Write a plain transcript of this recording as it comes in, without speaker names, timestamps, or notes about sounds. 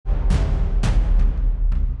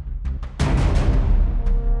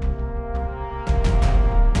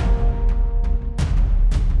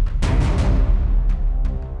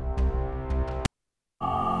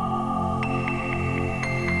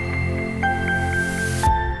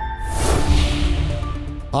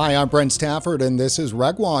Hi, I'm Brent Stafford, and this is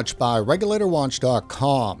RegWatch by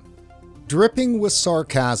RegulatorWatch.com. Dripping with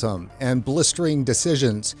sarcasm and blistering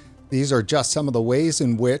decisions. These are just some of the ways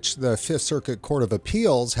in which the Fifth Circuit Court of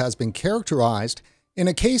Appeals has been characterized in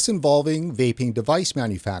a case involving vaping device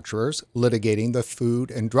manufacturers litigating the Food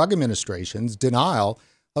and Drug Administration's denial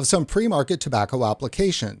of some pre-market tobacco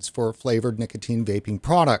applications for flavored nicotine vaping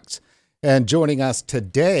products. And joining us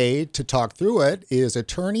today to talk through it is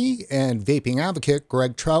attorney and vaping advocate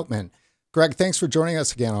Greg Troutman. Greg, thanks for joining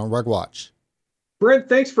us again on RegWatch. Brent,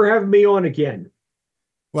 thanks for having me on again.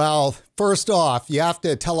 Well, first off, you have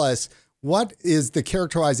to tell us, what is the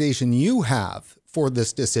characterization you have for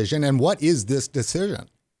this decision, and what is this decision?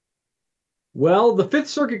 Well, the Fifth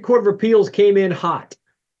Circuit Court of Appeals came in hot.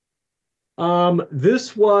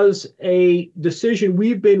 This was a decision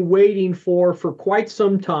we've been waiting for quite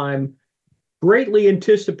some time, greatly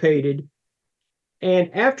anticipated.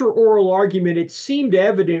 And after oral argument, it seemed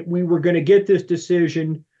evident we were going to get this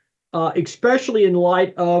decision, especially in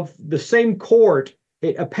light of the same court,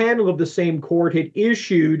 a panel of the same court had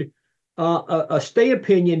issued a stay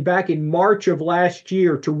opinion back in March of last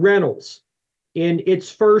year to Reynolds in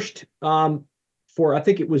its first, for I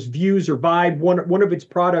think it was Views or Vibe, one of its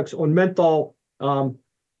products on menthol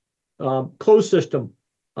closed system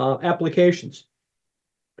applications.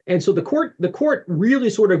 And so the court really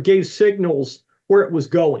sort of gave signals where it was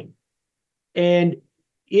going. And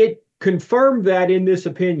it confirmed that in this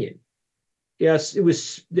opinion. Yes, it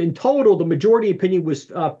was in total, the majority opinion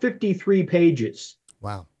was 53 pages.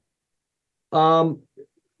 Wow.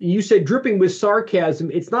 You said dripping with sarcasm.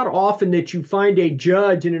 It's not often that you find a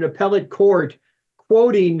judge in an appellate court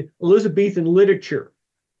quoting Elizabethan literature.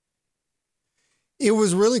 It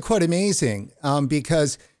was really quite amazing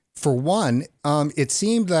because, for one, it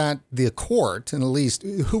seemed that the court, and at least,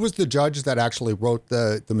 who was the judge that actually wrote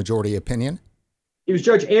the majority opinion? It was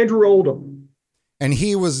Judge Andrew Oldham. And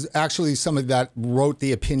he was actually somebody that wrote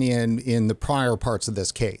the opinion in the prior parts of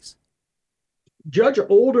this case. Judge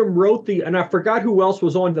Oldham wrote and I forgot who else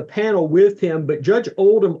was on the panel with him, but Judge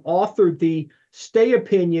Oldham authored the stay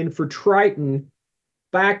opinion for Triton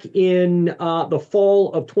back in the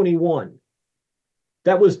fall of 21.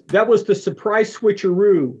 That was the surprise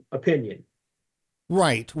switcheroo opinion.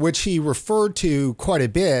 Right, which he referred to quite a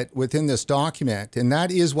bit within this document. And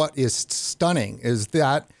that is what is stunning, is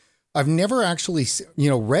that I've never actually,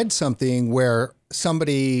 read something where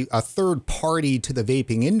somebody, a third party to the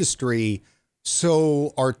vaping industry,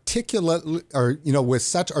 so articulate, or, with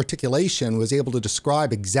such articulation, was able to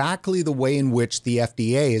describe exactly the way in which the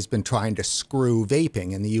FDA has been trying to screw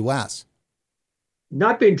vaping in the U.S.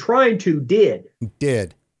 Not been trying to,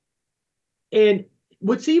 did. And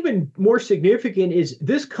what's even more significant is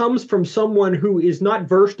this comes from someone who is not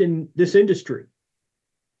versed in this industry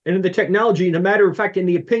and in the technology. And a matter of fact, in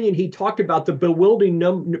the opinion, he talked about the bewildering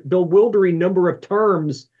number of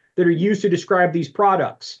terms that are used to describe these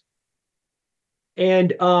products.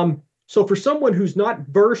 And so for someone who's not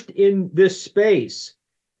versed in this space,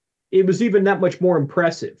 it was even that much more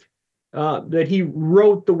impressive that he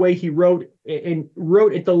wrote the way he wrote and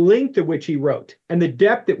wrote at the length at which he wrote and the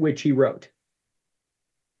depth at which he wrote.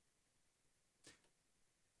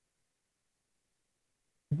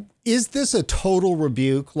 Is this a total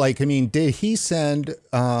rebuke? Did he send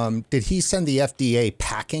the FDA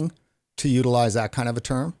packing, to utilize that kind of a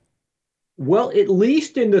term? Well, at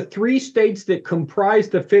least in the 3 states that comprise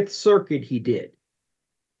the Fifth Circuit, he did.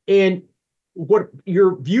 And what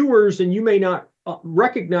your viewers and you may not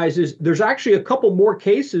recognize is there's actually a couple more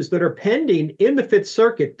cases that are pending in the Fifth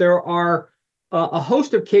Circuit. There are a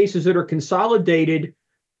host of cases that are consolidated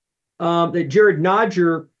that Jared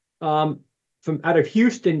Nodger from out of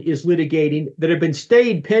Houston is litigating that have been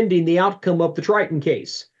stayed pending the outcome of the Triton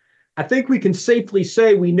case. I think we can safely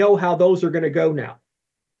say we know how those are going to go now.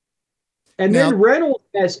 And then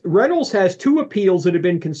Reynolds has 2 appeals that have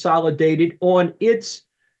been consolidated on its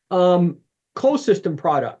closed system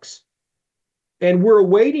products. And we're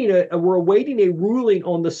awaiting a ruling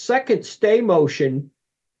on the second stay motion,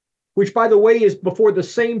 which, by the way, is before the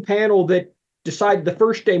same panel that decided the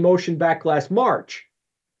first stay motion back last March.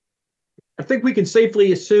 I think we can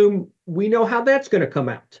safely assume we know how that's going to come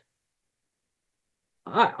out.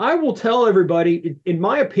 I will tell everybody, in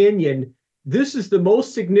my opinion, this is the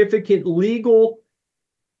most significant legal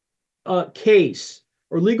case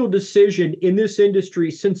or legal decision in this industry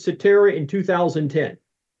since Cetera in 2010.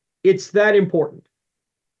 It's that important.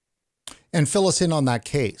 And fill us in on that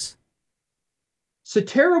case.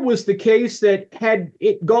 Cetera was the case that, had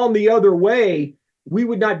it gone the other way, we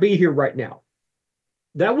would not be here right now.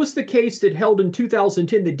 That was the case that held in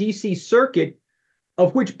 2010. The DC Circuit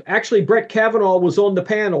of which actually Brett Kavanaugh was on the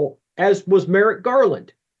panel, as was Merrick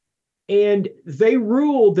Garland. And they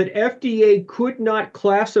ruled that FDA could not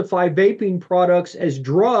classify vaping products as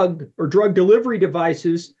drug or drug delivery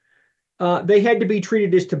devices. They had to be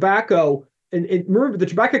treated as tobacco. And remember, the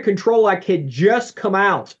Tobacco Control Act had just come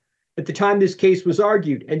out at the time this case was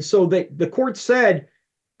argued. And so the court said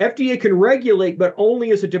FDA can regulate, but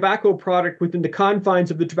only as a tobacco product within the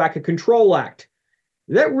confines of the Tobacco Control Act.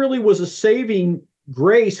 That really was a saving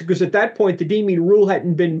grace, because at that point, the deeming rule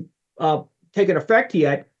hadn't been taken effect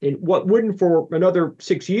yet, and what wouldn't for another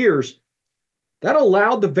 6 years. That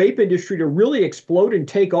allowed the vape industry to really explode and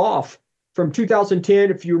take off from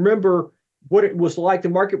 2010. If you remember what it was like, the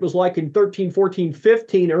market was like in 13, 14,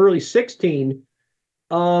 15, early 16.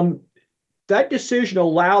 That decision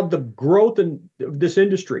allowed the growth of this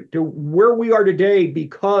industry to where we are today,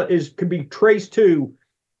 because can be traced to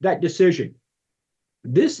that decision.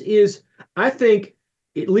 This is, I think,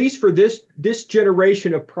 at least for this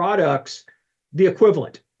generation of products, the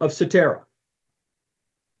equivalent of Cetera.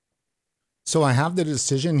 So I have the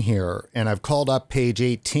decision here, and I've called up page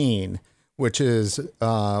 18, which is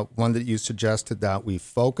one that you suggested that we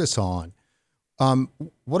focus on.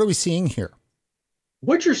 What are we seeing here?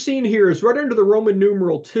 What you're seeing here is right under the Roman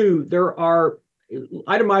numeral 2, there are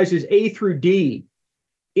itemized as A through D.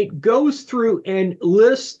 It goes through and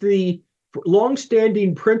lists the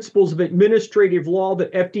longstanding principles of administrative law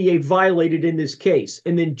that FDA violated in this case.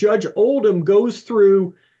 And then Judge Oldham goes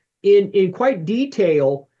through in quite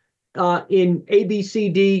detail in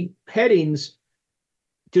ABCD headings,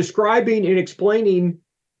 describing and explaining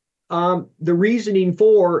the reasoning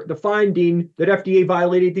for the finding that FDA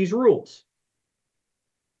violated these rules.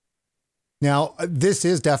 Now, this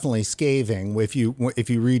is definitely scathing if you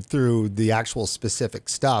read through the actual specific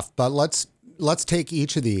stuff. But let's take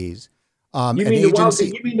each of these. You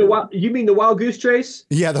mean the wild goose chase?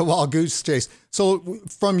 Yeah, the wild goose chase. So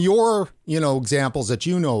from your, examples that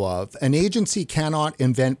you know of, an agency cannot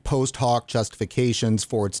invent post hoc justifications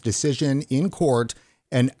for its decision in court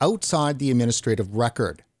and outside the administrative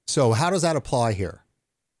record. So how does that apply here?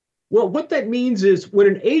 Well, what that means is when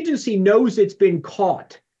an agency knows it's been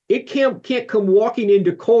caught, it can't come walking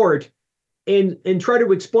into court and try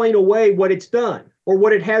to explain away what it's done or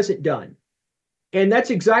what it hasn't done. And that's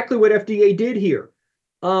exactly what FDA did here.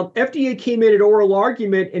 FDA came in at oral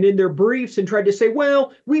argument and in their briefs and tried to say,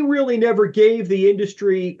 well, we really never gave the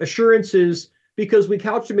industry assurances because we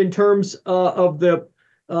couched them in terms of the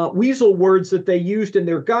weasel words that they used in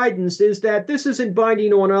their guidance, is that this isn't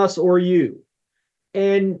binding on us or you.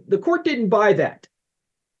 And the court didn't buy that.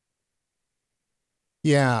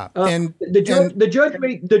 Yeah, and the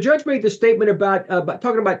judge made the statement about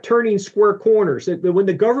talking about turning square corners. That when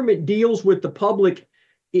the government deals with the public,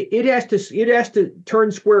 it has to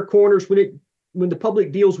turn square corners when the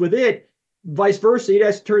public deals with it. Vice versa, it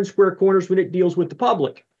has to turn square corners when it deals with the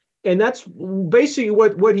public. And that's basically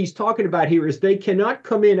what he's talking about here. Is they cannot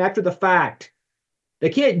come in after the fact. They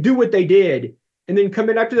can't do what they did and then come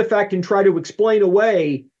in after the fact and try to explain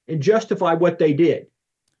away and justify what they did.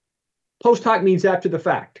 Post hoc means after the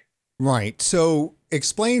fact. Right. So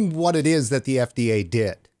explain what it is that the FDA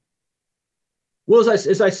did. Well,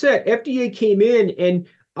 as I said, FDA came in and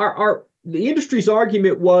the industry's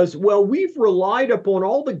argument was, well, we've relied upon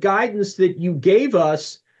all the guidance that you gave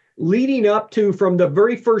us leading up to from the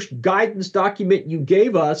very first guidance document you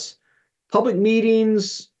gave us, public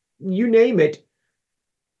meetings, you name it.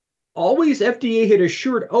 Always FDA had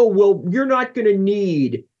assured, oh, well, you're not going to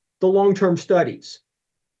need the long-term studies.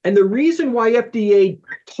 And the reason why FDA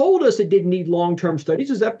told us it didn't need long-term studies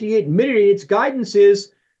is FDA admitted its guidance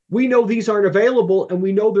is, we know these aren't available and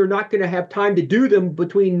we know they're not going to have time to do them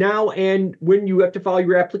between now and when you have to file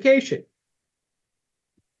your application.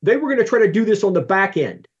 They were going to try to do this on the back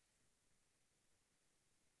end.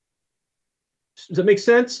 Does that make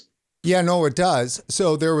sense? Yeah, no, it does.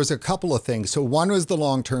 So there was a couple of things. So one was the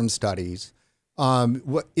long-term studies.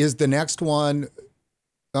 What is the next one?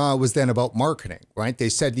 Was then about marketing, right? They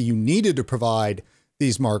said that you needed to provide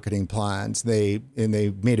these marketing plans. They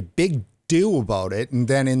made a big deal about it. And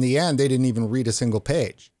then in the end, they didn't even read a single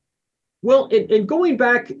page. Well, and going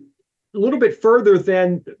back a little bit further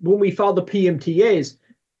than when we filed the PMTAs,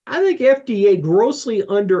 I think FDA grossly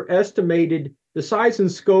underestimated the size and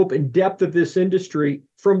scope and depth of this industry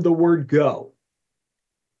from the word go.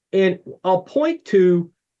 And I'll point to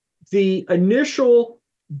the initial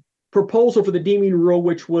proposal for the deeming rule,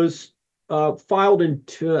 which was filed in,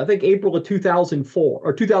 I think, April of 2004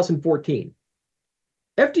 or 2014.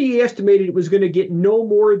 FDA estimated it was going to get no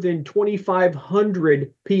more than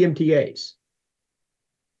 2,500 PMTAs.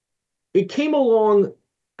 It came along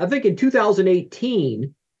I think in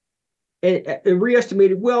 2018, and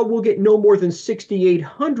re-estimated, well, we'll get no more than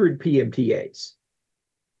 6,800 PMTAs.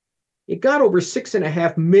 It got over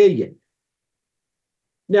 6.5 million.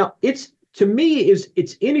 Now, to me,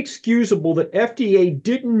 it's inexcusable that FDA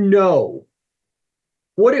didn't know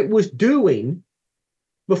what it was doing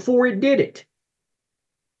before it did it.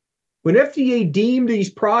 When FDA deemed these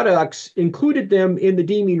products, included them in the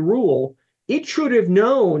deeming rule, it should have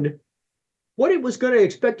known what it was going to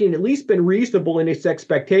expect and at least been reasonable in its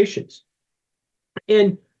expectations.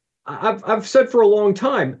 And I've said for a long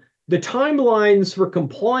time, the timelines for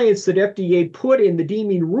compliance that FDA put in the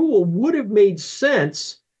deeming rule would have made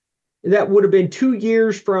sense. That would have been 2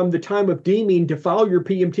 years from the time of deeming to file your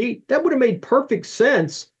PMT. That would have made perfect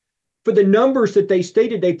sense for the numbers that they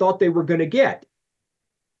stated they thought they were going to get.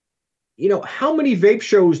 How many vape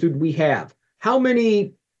shows did we have?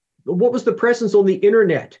 What was the presence on the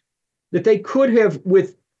internet that they could have,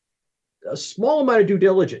 with a small amount of due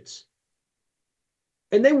diligence?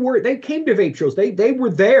 And they came to vape shows. They were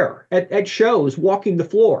there at shows, walking the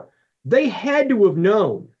floor. They had to have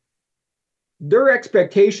known their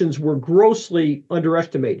expectations were grossly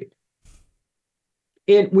underestimated.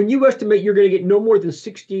 And when you estimate you're going to get no more than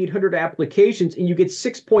 6,800 applications and you get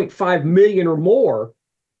 6.5 million or more,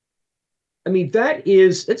 I mean,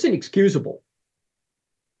 that's inexcusable.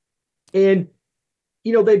 And,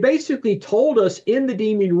 they basically told us in the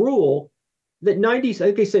deeming rule that I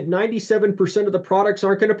think they said 97% of the products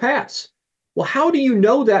aren't going to pass. Well, how do you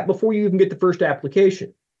know that before you even get the first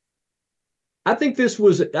application? I think this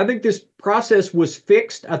process was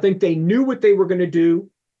fixed. I think they knew what they were going to do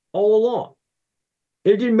all along.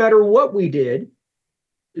 It didn't matter what we did.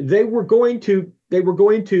 They were going to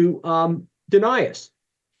deny us.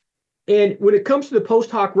 And when it comes to the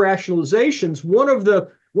post hoc rationalizations, one of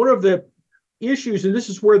the issues, and this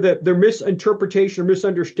is where their misinterpretation or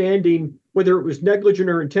misunderstanding, whether it was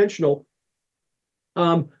negligent or intentional,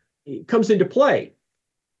 comes into play.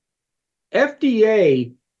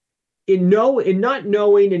 FDA, in not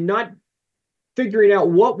knowing and not figuring out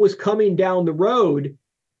what was coming down the road,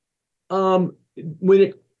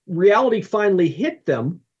 when reality finally hit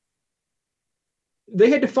them, they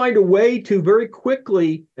had to find a way to very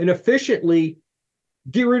quickly and efficiently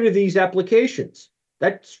get rid of these applications.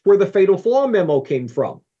 That's where the fatal flaw memo came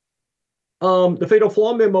from. The fatal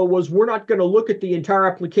flaw memo was, we're not going to look at the entire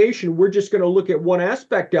application. We're just going to look at one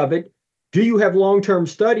aspect of it. Do you have long-term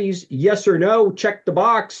studies? Yes or no? Check the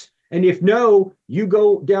box. And if no, you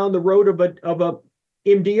go down the road of a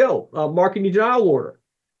MDO, a marketing denial order.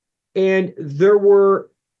 And there were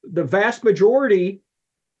the vast majority,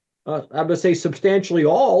 I would say substantially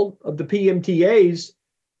all of the PMTAs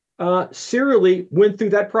serially went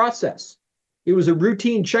through that process. It was a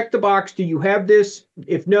routine check the box. Do you have this?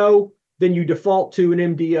 If no, then you default to an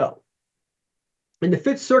MDO. And the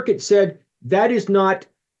Fifth Circuit said that is not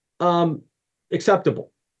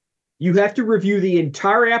acceptable. You have to review the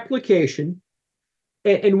entire application.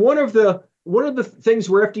 And one of the things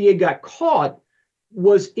where FDA got caught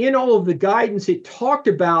was in all of the guidance. It talked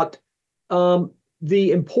about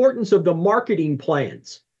the importance of the marketing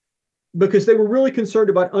plans, because they were really concerned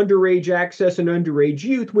about underage access and underage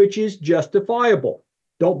youth, which is justifiable.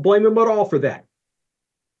 Don't blame them at all for that.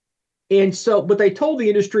 And so, but they told the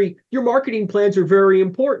industry, your marketing plans are very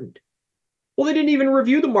important. Well, they didn't even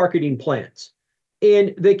review the marketing plans.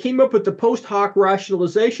 And they came up with the post hoc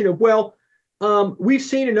rationalization of, well, we've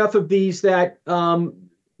seen enough of these that,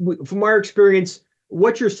 from our experience,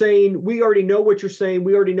 what you're saying, we already know what you're saying.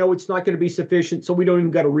 We already know it's not going to be sufficient, so we don't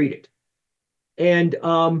even got to read it. And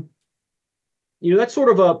that's sort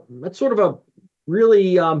of a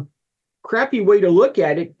really crappy way to look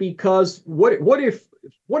at it, because what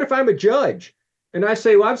if I'm a judge and I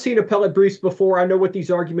say, well, I've seen appellate briefs before. I know what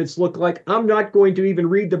these arguments look like. I'm not going to even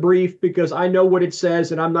read the brief because I know what it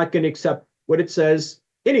says, and I'm not going to accept what it says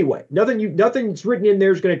anyway. Nothing's written in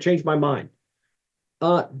there is going to change my mind.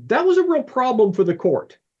 That was a real problem for the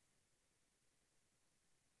court.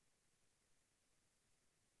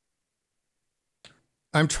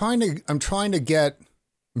 I'm trying to get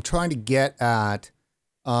at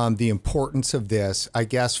the importance of this, I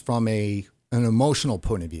guess, from an emotional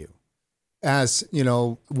point of view. As you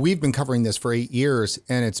know, we've been covering this for 8 years,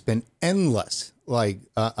 and it's been endless,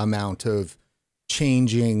 amount of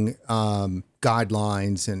changing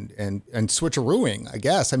guidelines and switcherooing, I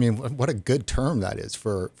guess. I mean, what a good term that is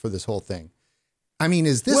for this whole thing. I mean,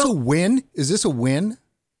 is this a win? Is this a win?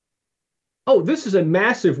 Oh, this is a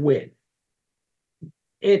massive win.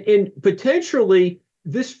 And potentially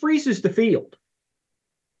this freezes the field.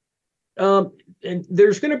 and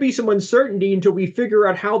there's going to be some uncertainty until we figure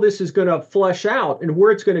out how this is going to flesh out and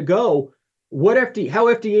where it's going to go, how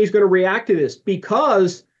FDA is going to react to this,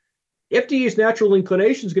 because FDA's natural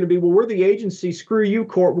inclination is going to be, well, we're the agency, screw you,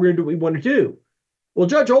 court, we're going to do what we want to do. Well,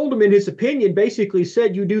 Judge Oldham, in his opinion, basically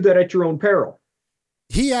said you do that at your own peril.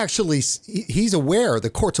 He's aware, the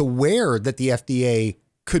court's aware that the FDA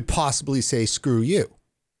could possibly say, screw you.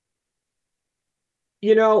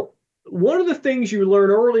 You know, one of the things you learn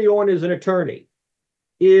early on as an attorney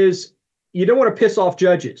is you don't want to piss off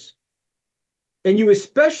judges. And you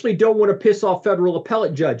especially don't want to piss off federal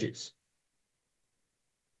appellate judges.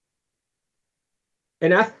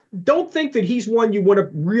 And I don't think that he's one you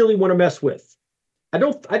really want to mess with. I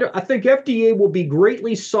think FDA will be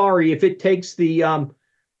greatly sorry if it takes the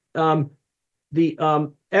FAFO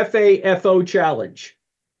challenge.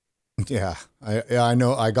 Yeah, I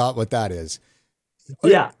know. I got what that is.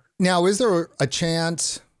 Yeah. Now, is there a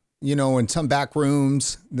chance, in some back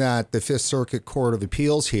rooms that the Fifth Circuit Court of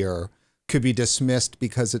Appeals here could be dismissed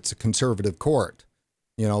because it's a conservative court,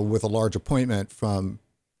 with a large appointment from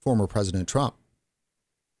former President Trump?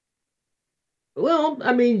 Well,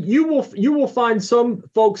 I mean, you will find some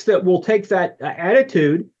folks that will take that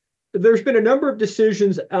attitude. There's been a number of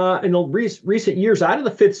decisions in the recent years out of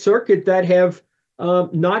the Fifth Circuit that have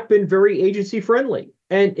not been very agency friendly,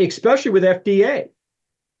 and especially with FDA.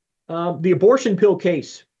 The abortion pill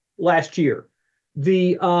case last year,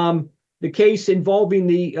 the case involving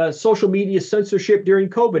the social media censorship during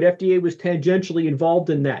COVID, FDA was tangentially involved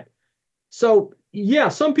in that. So, yeah,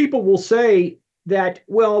 some people will say that,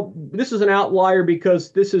 well, this is an outlier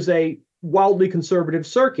because this is a wildly conservative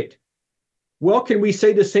circuit. Well, can we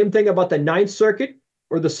say the same thing about the Ninth Circuit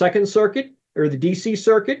or the Second Circuit or the DC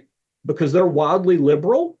Circuit because they're wildly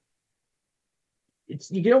liberal?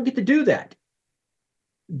 You don't get to do that.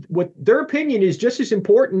 What their opinion is just as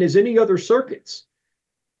important as any other circuits.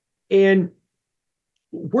 And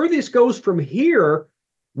where this goes from here,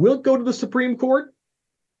 will it go to the Supreme Court?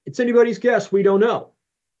 It's anybody's guess. We don't know.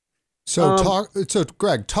 So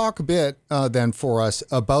Greg, talk a bit then for us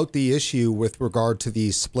about the issue with regard to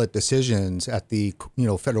these split decisions at the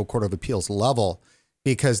Federal Court of Appeals level,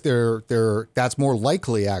 because that's more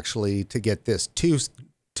likely actually to get this to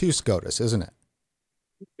SCOTUS, isn't it?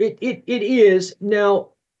 It is. Now,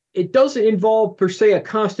 it doesn't involve per se a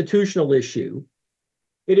constitutional issue.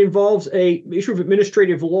 It involves a issue of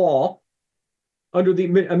administrative law under the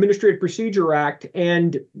Administrative Procedure Act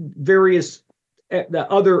and various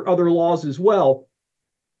other laws as well.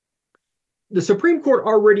 The Supreme Court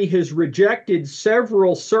already has rejected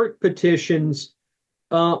several cert petitions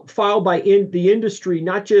filed by the industry,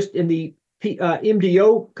 not just in the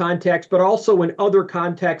MDO context, but also in other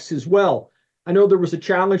contexts as well. I know there was a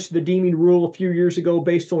challenge to the deeming rule a few years ago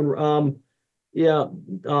based on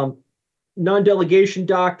non-delegation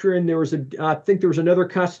doctrine. I think there was another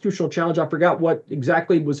constitutional challenge. I forgot what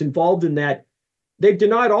exactly was involved in that. They've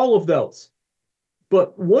denied all of those.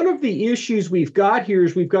 But one of the issues we've got here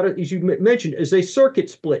is as you mentioned, is a circuit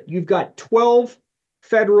split. You've got 12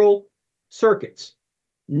 federal circuits,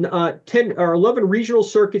 10 or 11 regional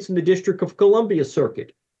circuits in the District of Columbia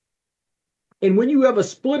circuit. And when you have a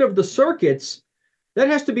split of the circuits, that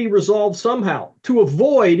has to be resolved somehow to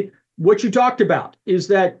avoid what you talked about, is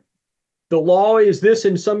that the law is this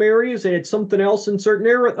in some areas and it's something else in certain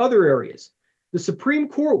other areas. The Supreme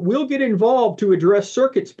Court will get involved to address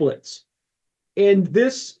circuit splits. And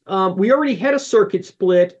this, we already had a circuit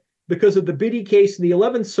split because of the Biddy case in the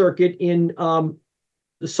 11th Circuit in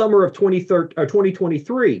the summer of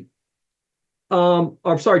 2023.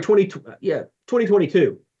 I'm sorry,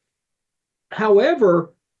 2022.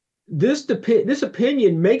 However, this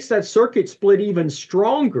opinion makes that circuit split even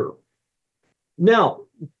stronger. Now,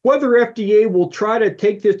 whether FDA will try to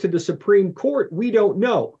take this to the Supreme Court, we don't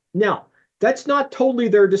know. Now, that's not totally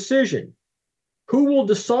their decision. Who will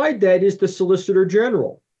decide that is the Solicitor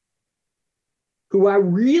General, who I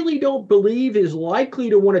really don't believe is likely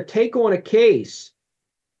to want to take on a case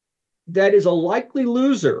that is a likely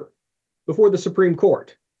loser before the Supreme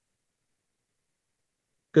Court.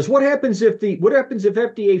 Because what happens if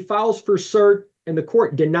FDA files for cert and the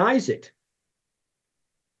court denies it?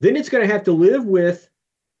 Then it's going to have to live with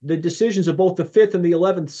the decisions of both the 5th and the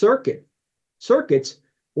 11th circuits.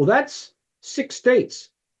 Well, that's 6 states.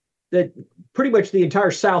 That pretty much the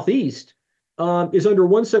entire Southeast is under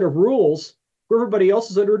one set of rules, where everybody else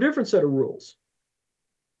is under a different set of rules.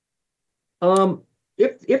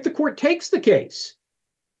 If the court takes the case,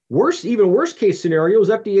 even worse case scenario is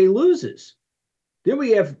FDA loses. Then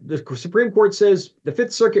we have the Supreme Court says the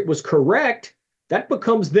 5th Circuit was correct. That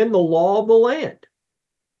becomes then the law of the land.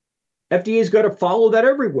 FDA's got to follow that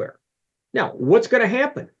everywhere. Now, what's going to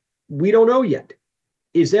happen? We don't know yet.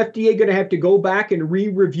 Is FDA going to have to go back and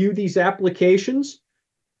re-review these applications?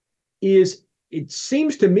 It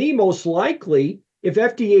seems to me most likely, if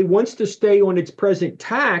FDA wants to stay on its present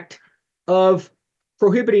tact of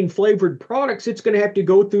prohibiting flavored products, it's going to have to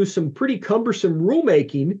go through some pretty cumbersome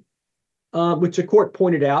rulemaking, which the court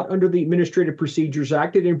pointed out under the Administrative Procedures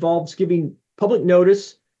Act. It involves giving public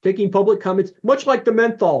notice, taking public comments, much like the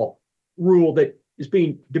menthol rule that is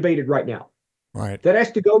being debated right now. Right. That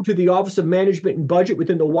has to go to the Office of Management and Budget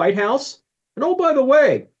within the White House. And oh, by the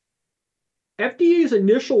way, FDA's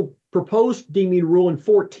initial proposed deeming rule in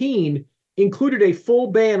 2014 included a full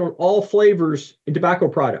ban on all flavors in tobacco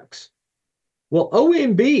products. Well,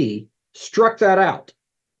 OMB struck that out.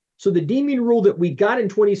 So the deeming rule that we got in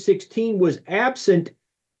 2016 was absent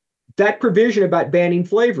that provision about banning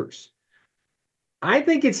flavors. I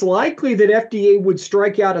think it's likely that FDA would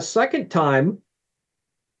strike out a second time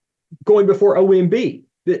going before OMB.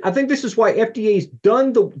 I think this is why FDA's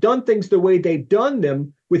done things the way they've done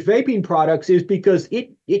them with vaping products, is because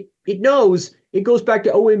it knows it goes back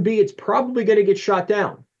to OMB, it's probably going to get shot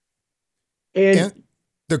down. And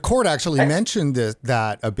the court actually mentioned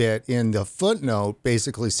that a bit in the footnote,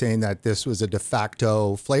 basically saying that this was a de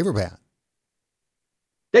facto flavor ban.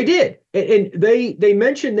 They did. And they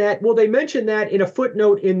mentioned that. Well, they mentioned that in a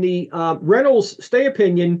footnote in the Reynolds stay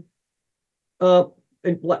opinion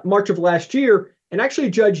in March of last year. And actually,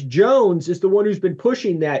 Judge Jones is the one who's been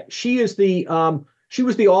pushing that. She was the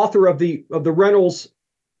author of the Reynolds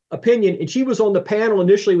opinion, and she was on the panel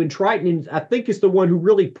initially when Triton, and I think is the one who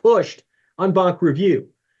really pushed en banc review.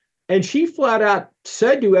 And she flat out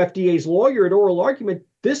said to FDA's lawyer at oral argument,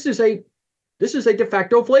 this is a de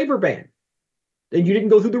facto flavor ban. And you didn't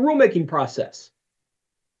go through the rulemaking process.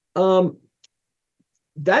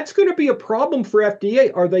 That's going to be a problem for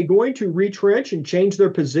FDA. Are they going to retrench and change their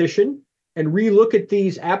position and relook at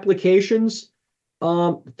these applications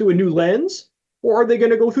through a new lens? Or are they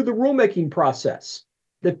going to go through the rulemaking process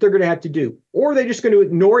that they're going to have to do? Or are they just going to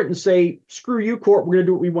ignore it and say, screw you, court, we're going to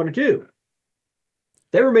do what we want to do?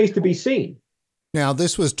 That remains to be seen. Now,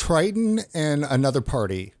 this was Triton and another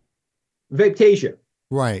party. Vaptasia.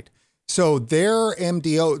 Right. So their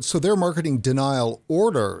MDO, so their marketing denial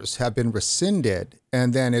orders have been rescinded,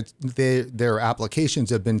 and then their applications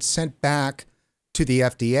have been sent back to the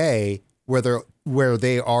FDA where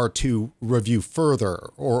they are to review further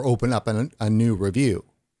or open up a new review.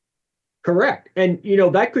 Correct. And,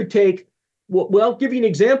 that could take, well, I'll give you an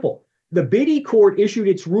example. The Biddy court issued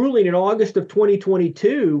its ruling in August of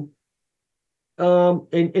 2022, and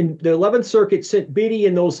the 11th Circuit sent Biddy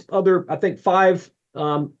and those other, I think, 5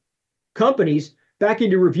 companies back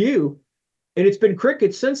into review, and it's been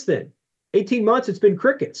crickets since then. 18 months, it's been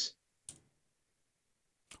crickets.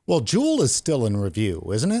 Well, Juul is still in review,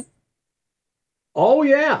 isn't it? Oh,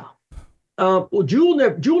 yeah. Well,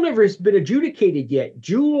 Juul never has been adjudicated yet.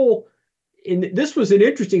 Juul, and this was an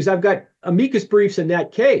interesting, because I've got amicus briefs in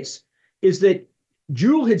that case, is that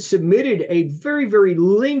Juul had submitted a very, very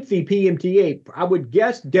lengthy PMTA. I would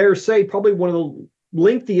dare say, probably one of the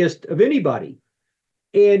lengthiest of anybody.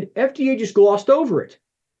 And FDA just glossed over it.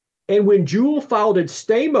 And when Juul filed its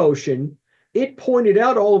stay motion, it pointed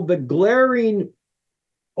out all of the glaring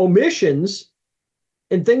omissions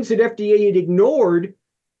and things that FDA had ignored,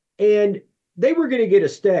 and they were going to get a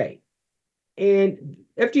stay. And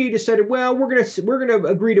FDA decided, well, we're going to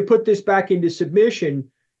agree to put this back into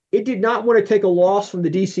submission. It did not want to take a loss from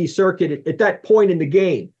the DC Circuit at that point in the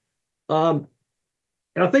game. And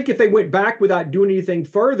I think if they went back without doing anything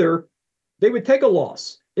further, they would take a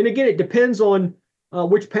loss. And again, it depends on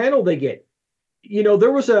which panel they get.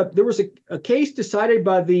 There was a case decided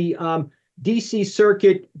by the DC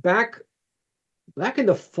Circuit back in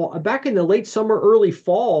the late summer, early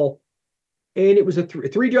fall, and it was a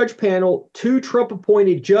 3-judge panel, 2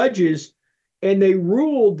 Trump-appointed judges, and they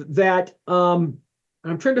ruled that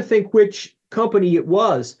I'm trying to think which company it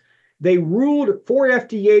was. They ruled for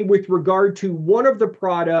FDA with regard to one of the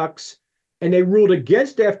products, and they ruled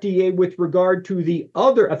against FDA with regard to the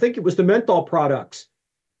other. I think it was the menthol products.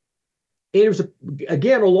 And it was,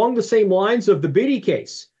 again, along the same lines of the Biddy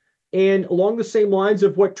case and along the same lines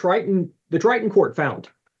of what the Triton court found.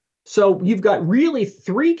 So you've got really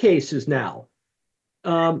 3 cases now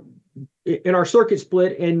in our circuit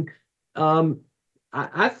split. And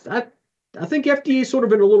I think FDA is sort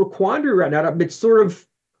of in a little quandary right now. It's sort of,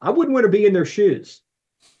 I wouldn't want to be in their shoes.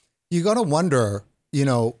 You got to wonder,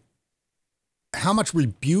 how much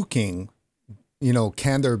rebuking,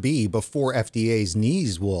 can there be before FDA's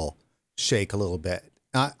knees will shake a little bit?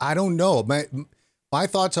 I don't know. My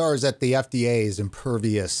thoughts are is that the FDA is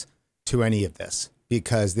impervious to any of this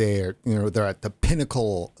because they're at the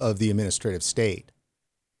pinnacle of the administrative state.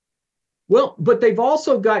 Well, but they've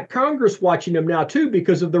also got Congress watching them now too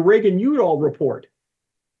because of the Reagan-Udall report.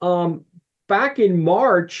 Back in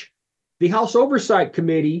March, the House Oversight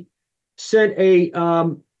Committee sent a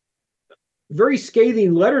very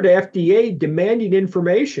scathing letter to FDA demanding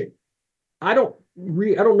information. I don't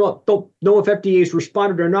know if FDA has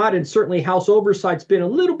responded or not, and certainly House Oversight's been a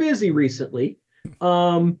little busy recently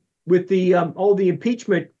with the all the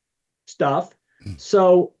impeachment stuff.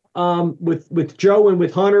 So with Joe and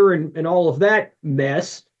with Hunter and all of that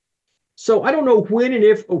mess. So I don't know when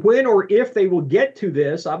or if they will get to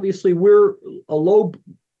this. Obviously, we're a low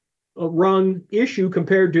rung issue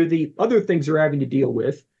compared to the other things they're having to deal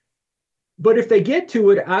with. But if they get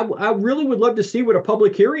to it, I really would love to see what a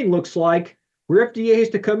public hearing looks like, where FDA has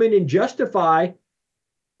to come in and justify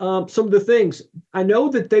some of the things. I know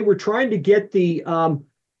that they were trying to get the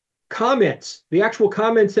comments, the actual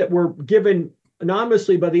comments that were given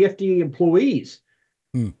anonymously by the FDA employees.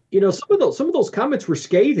 You know, some of those comments were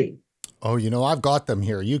scathing. Oh, I've got them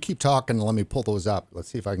here. You keep talking and let me pull those up. Let's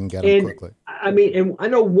see if I can get them quickly. I mean, and I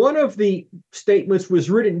know one of the statements was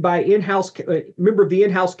written by member of the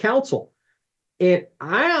in-house counsel. And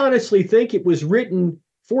I honestly think it was written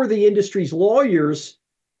for the industry's lawyers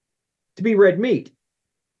to be red meat.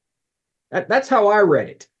 That's how I read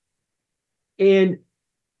it. And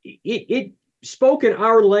it spoke in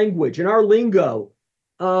our language, in our lingo,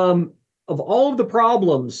 of all of the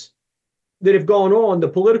problems that have gone on, the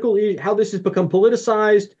political, how this has become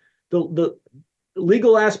politicized, the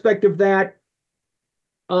legal aspect of that.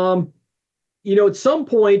 At some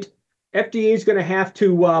point, FDA is going to have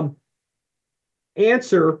to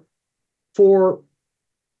answer for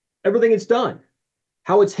everything it's done,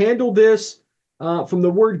 how it's handled this from the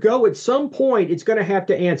word go. At some point, it's going to have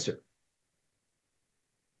to answer.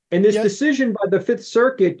 And this decision by the Fifth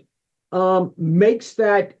Circuit makes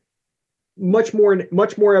that much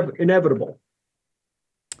more inevitable.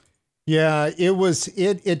 Yeah,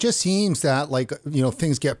 it just seems that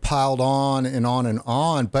things get piled on and on and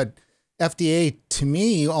on, but FDA to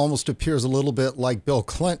me almost appears a little bit like Bill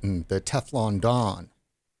Clinton, the Teflon Don.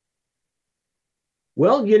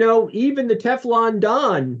 Well, even the Teflon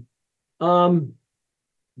Don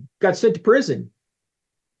got sent to prison.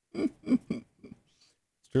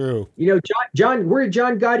 True. John, where did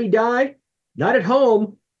John Gotti die? Not at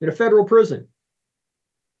home, in a federal prison.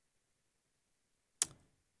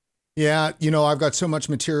 Yeah, I've got so much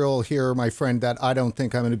material here, my friend, that I don't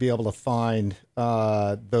think I'm going to be able to find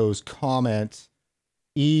those comments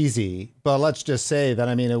easy. But let's just say that,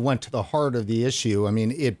 it went to the heart of the issue.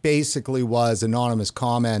 It basically was anonymous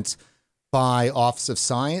comments by Office of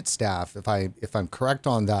Science staff, if I'm correct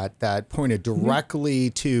on that pointed directly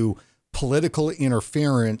to political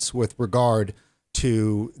interference with regard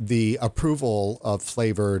to the approval of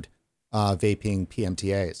flavored vaping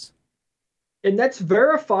PMTAs. And that's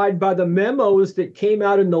verified by the memos that came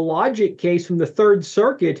out in the Logic case from the Third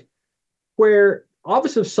Circuit, where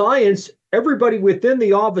Office of Science, everybody within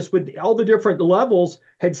the office with all the different levels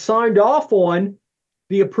had signed off on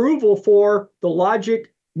the approval for the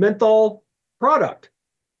Logic menthol product.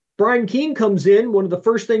 Brian Keene comes in. One of the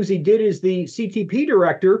first things he did as the CTP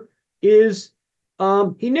director is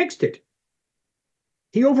he nixed it.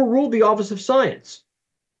 He overruled the Office of Science.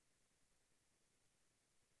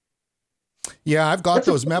 Yeah, I've got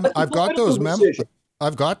those memos. I've got those memos.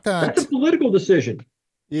 I've got that. That's a political decision.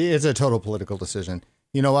 It's a total political decision.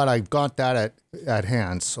 You know what? I've got that at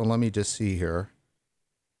hand. So let me just see here.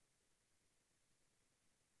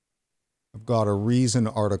 I've got a Reason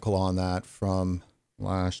article on that from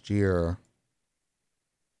last year.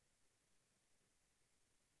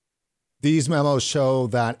 These memos show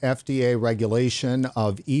that FDA regulation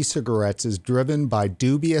of e-cigarettes is driven by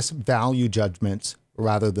dubious value judgments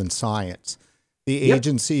rather than science. The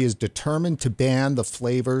agency is determined to ban the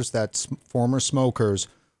flavors that former smokers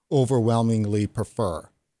overwhelmingly prefer.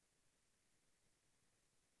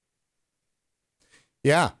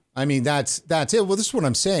 Yeah, that's it. Well, this is what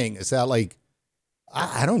I'm saying is that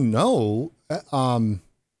I don't know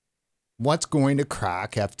what's going to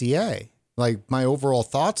crack FDA. My overall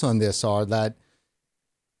thoughts on this are that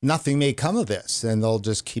nothing may come of this and they'll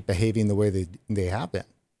just keep behaving the way they have been.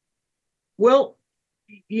 Well,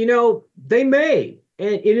 they may.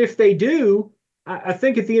 And if they do, I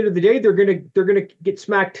think at the end of the day, they're gonna get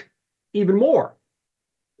smacked even more.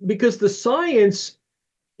 Because the science,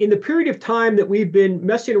 in the period of time that we've been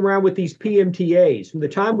messing around with these PMTAs, from the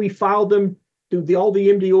time we filed them through all the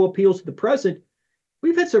MDO appeals to the present,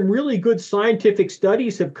 we've had some really good scientific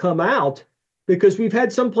studies have come out because we've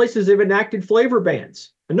had some places that have enacted flavor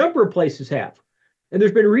bans. A number of places have. And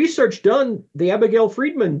there's been research done, the Abigail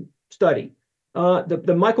Friedman study,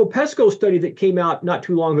 the Michael Pesco study that came out not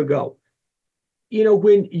too long ago.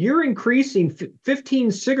 When you're increasing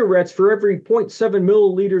 15 cigarettes for every 0.7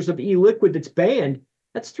 milliliters of e-liquid that's banned,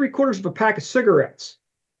 that's 3/4 of a pack of cigarettes.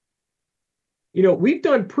 We've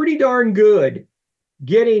done pretty darn good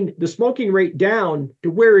getting the smoking rate down to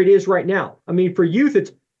where it is right now. I mean, for youth,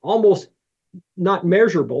 it's almost not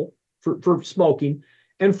measurable for smoking.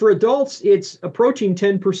 And for adults, it's approaching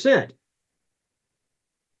 10%.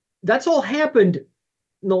 That's all happened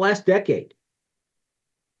in the last decade.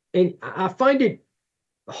 And I find it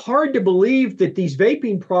hard to believe that these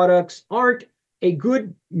vaping products aren't a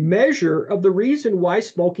good measure of the reason why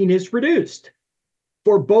smoking is reduced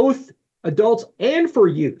for both adults and for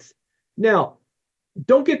youth. Now,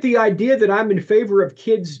 don't get the idea that I'm in favor of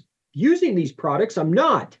kids using these products. I'm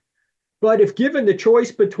not. But if given the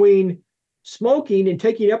choice between smoking and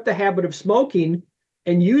taking up the habit of smoking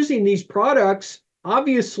and using these products,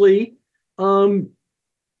 obviously,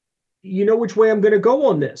 you know which way I'm going to go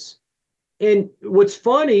on this. And what's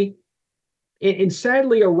funny and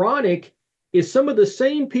sadly ironic is some of the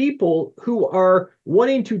same people who are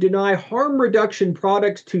wanting to deny harm reduction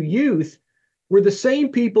products to youth were the same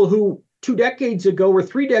people who 2 decades ago or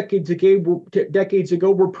 3 decades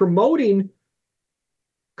ago were promoting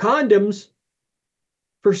condoms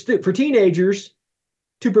for teenagers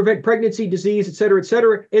to prevent pregnancy, disease, et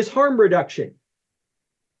cetera, as harm reduction.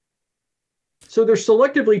 So they're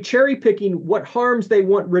selectively cherry picking what harms they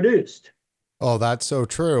want reduced. Oh, that's so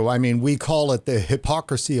true. I mean, we call it the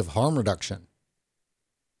hypocrisy of harm reduction.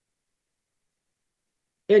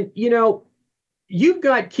 And, you've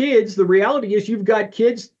got kids. The reality is you've got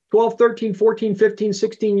kids 12, 13, 14, 15,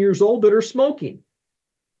 16 years old that are smoking.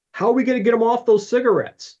 How are we going to get them off those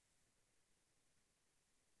cigarettes?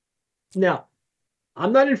 Now,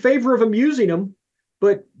 I'm not in favor of them using them,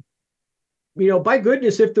 but, by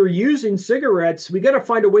goodness, if they're using cigarettes, we got to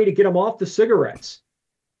find a way to get them off the cigarettes.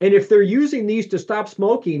 And if they're using these to stop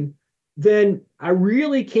smoking, then I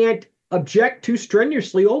really can't object too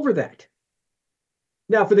strenuously over that.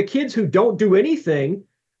 Now, for the kids who don't do anything,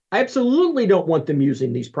 I absolutely don't want them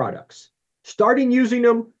using these products. Starting using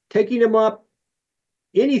them, taking them up,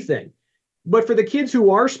 anything. But for the kids who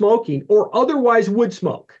are smoking or otherwise would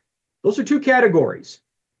smoke, those are 2 categories.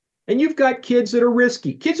 And you've got kids that are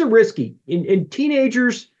risky. Kids are risky. And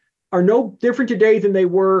teenagers are no different today than they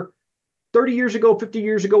were 30 years ago, 50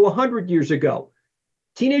 years ago, 100 years ago.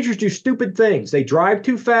 Teenagers do stupid things. They drive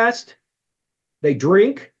too fast. They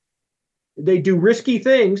drink. They do risky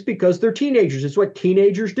things because they're teenagers. It's what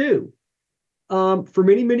teenagers do. For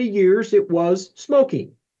many, many years, it was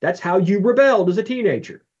smoking. That's how you rebelled as a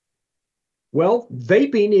teenager. Well,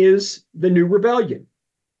 vaping is the new rebellion.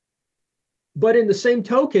 But in the same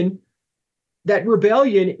token, that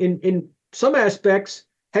rebellion in some aspects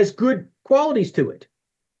has good qualities to it,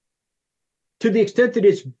 to the extent that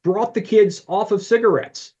it's brought the kids off of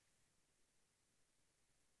cigarettes.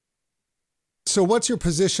 So what's your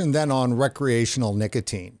position then on recreational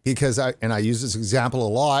nicotine? Because I use this example a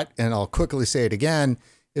lot, and I'll quickly say it again,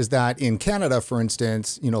 is that in Canada, for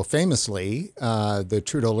instance, famously, the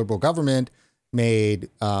Trudeau Liberal government made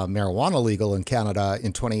marijuana legal in Canada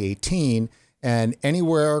in 2018. And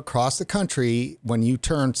anywhere across the country, when you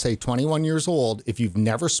turn, say, 21 years old, if you've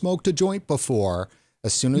never smoked a joint before,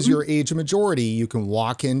 as soon as you're age majority, you can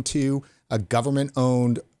walk into a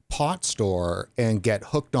government-owned pot store and get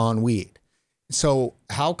hooked on weed. So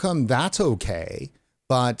how come that's okay,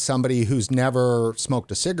 but somebody who's never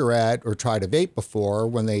smoked a cigarette or tried a vape before,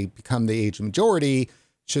 when they become the age majority,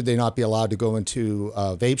 should they not be allowed to go into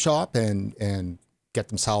a vape shop and get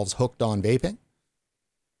themselves hooked on vaping?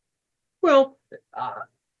 Well,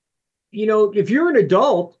 if you're an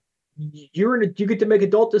adult, you get to make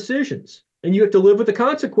adult decisions, and you have to live with the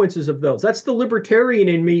consequences of those. That's the libertarian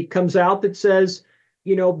in me comes out that says,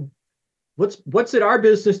 what's it our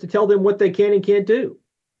business to tell them what they can and can't do?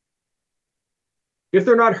 If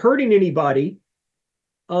they're not hurting anybody,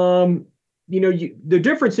 the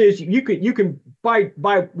difference is you can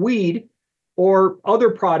buy weed or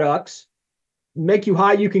other products, make you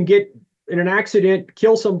high. You can get in an accident,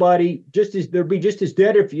 kill somebody, they'd be just as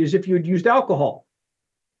dead as if you had used alcohol.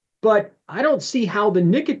 But I don't see how the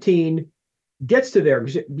nicotine gets to there.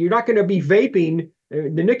 You're not going to be vaping. The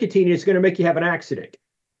nicotine is going to make you have an accident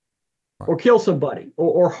or kill somebody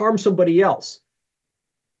or harm somebody else.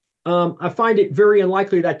 I find it very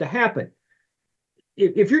unlikely that to happen.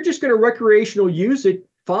 If you're just going to recreational use it,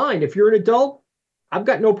 fine. If you're an adult, I've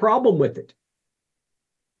got no problem with it.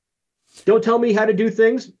 Don't tell me how to do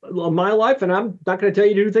things in my life, and I'm not going to tell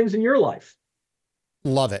you to do things in your life.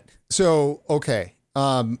 Love it. So, okay.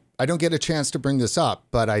 I don't get a chance to bring this up,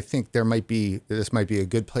 but I think this might be a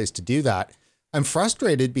good place to do that. I'm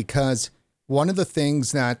frustrated because one of the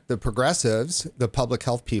things that the progressives, the public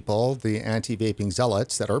health people, the anti-vaping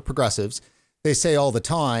zealots that are progressives, they say all the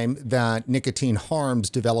time that nicotine harms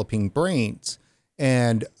developing brains,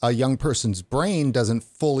 and a young person's brain doesn't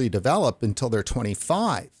fully develop until they're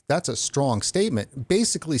 25. That's a strong statement,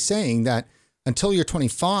 basically saying that until you're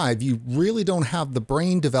 25, you really don't have the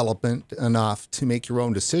brain development enough to make your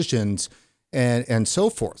own decisions and so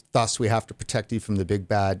forth. Thus, we have to protect you from the big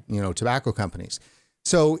bad, tobacco companies.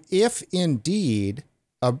 So if indeed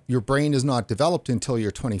your brain is not developed until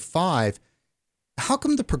you're 25, how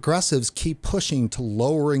come the progressives keep pushing to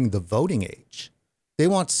lowering the voting age? They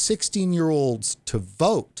want 16-year-olds to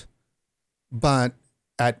vote, but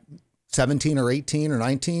at 17 or 18 or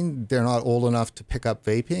 19, they're not old enough to pick up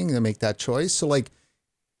vaping and make that choice. So it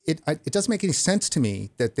doesn't make any sense to me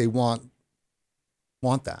that they want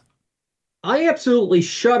that. I absolutely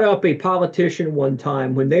shut up a politician one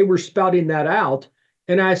time when they were spouting that out.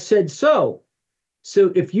 And I said, so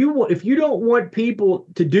if you don't want people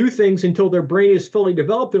to do things until their brain is fully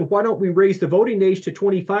developed, then why don't we raise the voting age to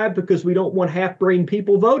 25? Because we don't want half-brain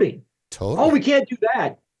people voting. Totally. Oh, we can't do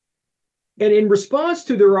that. And in response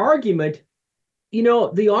to their argument,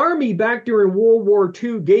 the Army back during World War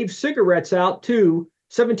II gave cigarettes out to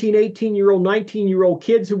 17, 18-year-old, 19-year-old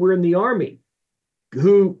kids who were in the Army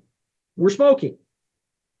who were smoking.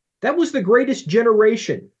 That was the greatest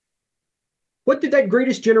generation. What did that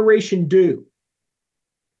greatest generation do?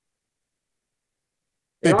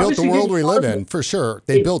 They built the world we live in, for sure.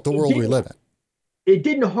 They built the world we live in. It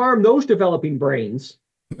didn't harm those developing brains.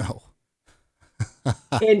 No.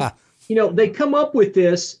 And, they come up with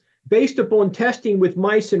this based upon testing with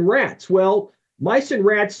mice and rats. Well, mice and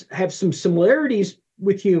rats have some similarities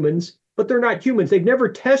with humans, but they're not humans. They've never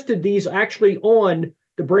tested these actually on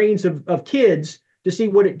the brains of kids to see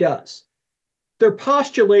what it does. They're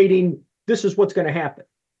postulating this is what's going to happen.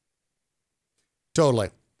 Totally.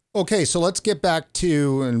 Okay, so let's get back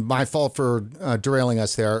to, and my fault for derailing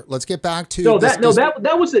us there. Let's get back to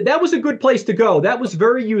that was a good place to go. That was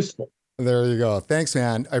very useful. There you go. Thanks,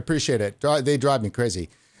 man. I appreciate it. They drive me crazy.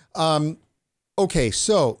 Okay,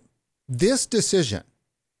 so this decision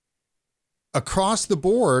across the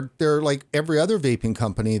board, they're like every other vaping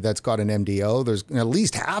company that's got an MDO. There's at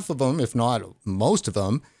least half of them, if not most of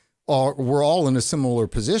them, we're all in a similar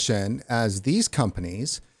position as these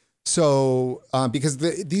companies. So, because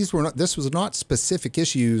this was not specific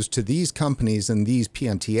issues to these companies and these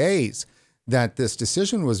PMTAs that this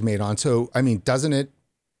decision was made on. So, I mean, doesn't it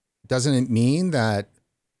mean that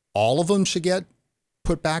all of them should get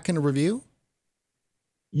put back in a review?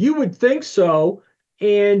 You would think so.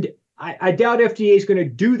 And I doubt FDA is going to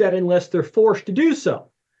do that unless they're forced to do so.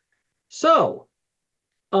 So,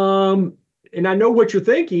 and I know what you're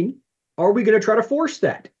thinking. Are we going to try to force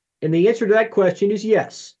that? And the answer to that question is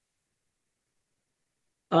yes.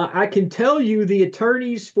 I can tell you the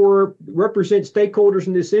attorneys for represent stakeholders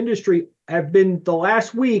in this industry have been the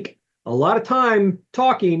last week a lot of time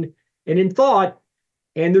talking and in thought.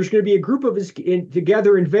 And there's going to be a group of us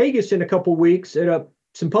together in Vegas in a couple of weeks at a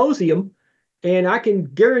symposium. And I can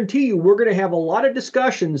guarantee you we're going to have a lot of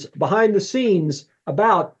discussions behind the scenes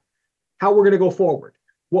about how we're going to go forward,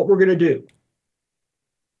 what we're going to do.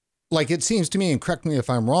 Like, it seems to me, and correct me if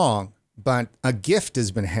I'm wrong, but a gift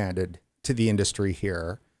has been handed to the industry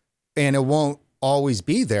here, and it won't always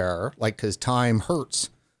be there, like, because time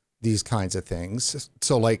hurts these kinds of things.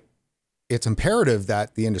 So, like, it's imperative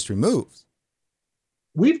that the industry moves.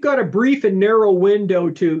 We've got a brief and narrow window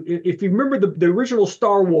to, if you remember the original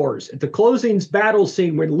Star Wars, at the closing battle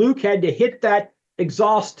scene when Luke had to hit that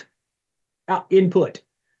exhaust input.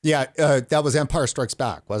 Yeah, that was Empire Strikes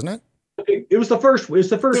Back, wasn't it? It was the first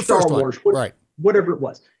Star Wars, right? Whatever it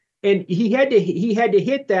was, and he had to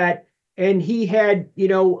hit that, and he had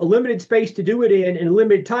a limited space to do it in and a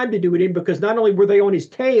limited time to do it in, because not only were they on his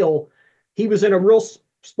tail, he was in a real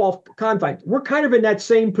small confine. We're kind of in that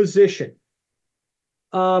same position.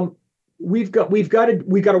 We've got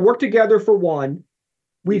to work together. For one,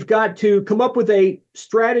 we've got to come up with a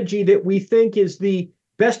strategy that we think is the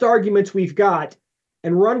best arguments we've got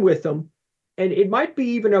and run with them. And it might be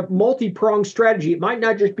even a multi-pronged strategy. It might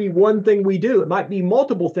not just be one thing we do. It might be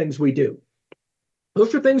multiple things we do.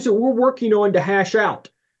 Those are things that we're working on to hash out.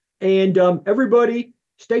 And everybody,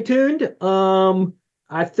 stay tuned.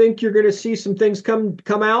 I think you're going to see some things come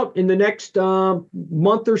out in the next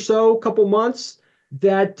month or so, couple months,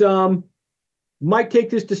 that might take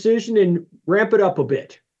this decision and ramp it up a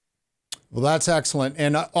bit. Well, that's excellent.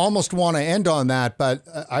 And I almost want to end on that, but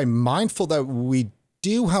I'm mindful that we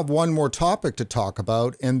do have one more topic to talk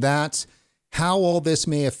about, and that's how all this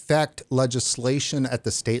may affect legislation at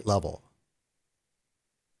the state level.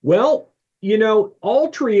 Well,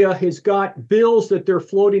 Altria has got bills that they're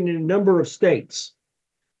floating in a number of states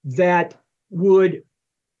that would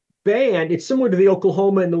ban, it's similar to the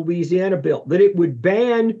Oklahoma and the Louisiana bill, that it would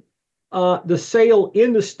ban the sale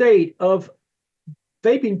in the state of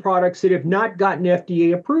vaping products that have not gotten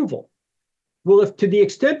FDA approval. Well, if to the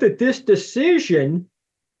extent that this decision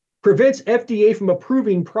prevents FDA from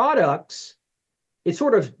approving products, I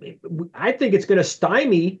think it's going to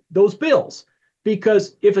stymie those bills.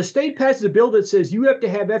 Because if a state passes a bill that says you have to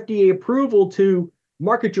have FDA approval to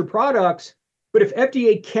market your products, but if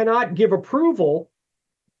FDA cannot give approval,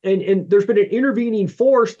 and there's been an intervening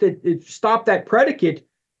force that stopped that predicate,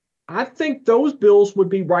 I think those bills would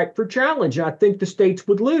be ripe for challenge. And I think the states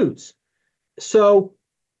would lose. So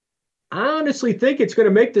I honestly think it's going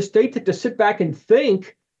to make the states have to sit back and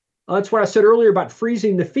think. That's what I said earlier about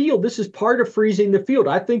freezing the field. This is part of freezing the field.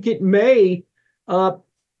 I think it may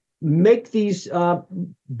make these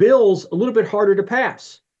bills a little bit harder to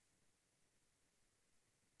pass.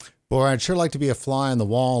 Boy, I'd sure like to be a fly on the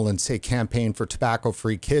wall and say campaign for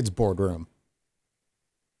tobacco-free kids boardroom.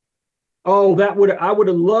 Oh, I would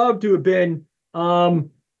have loved to have been.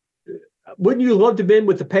 Wouldn't you love to have been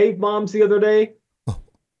with the Pave Moms the other day?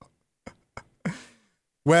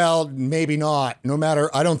 Well, maybe not. No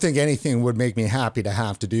matter, I don't think anything would make me happy to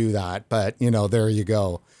have to do that. But, there you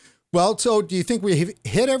go. Well, so do you think we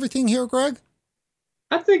hit everything here, Greg?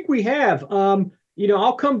 I think we have.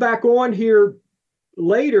 I'll come back on here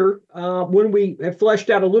later when we have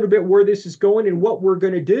fleshed out a little bit where this is going and what we're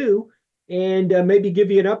going to do, and maybe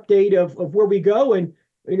give you an update of where we go. And,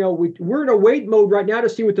 we're in a wait mode right now to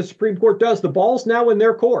see what the Supreme Court does. The ball's now in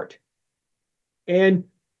their court. And,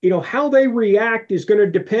 how they react is going to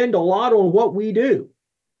depend a lot on what we do.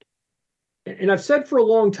 And I've said for a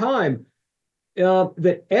long time,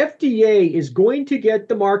 that FDA is going to get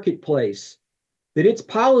the marketplace that its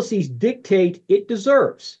policies dictate it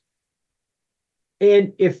deserves.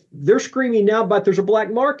 And if they're screaming now about there's a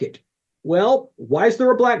black market, well, why is there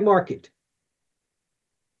a black market?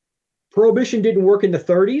 Prohibition didn't work in the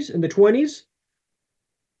 30s and the 20s.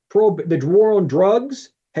 The war on drugs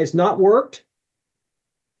has not worked.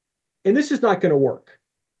 And this is not going to work.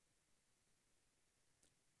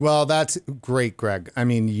 Well, that's great, Greg. I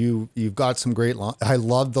mean, you've got some great I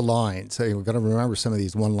love the lines. So you've got to remember some of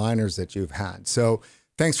these one-liners that you've had. So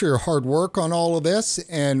thanks for your hard work on all of this,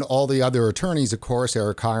 and all the other attorneys, of course,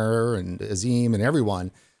 Eric Heyer and Azim and everyone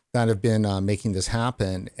that have been making this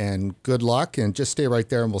happen. And good luck, and just stay right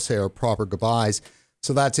there and we'll say our proper goodbyes.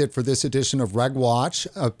 So that's it for this edition of RegWatch.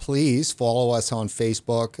 Please follow us on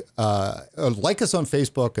Facebook, like us on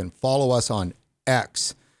Facebook, and follow us on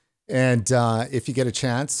X. And if you get a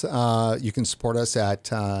chance, you can support us at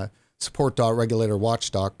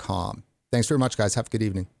support.regulatorwatch.com. Thanks very much, guys. Have a good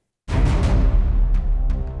evening.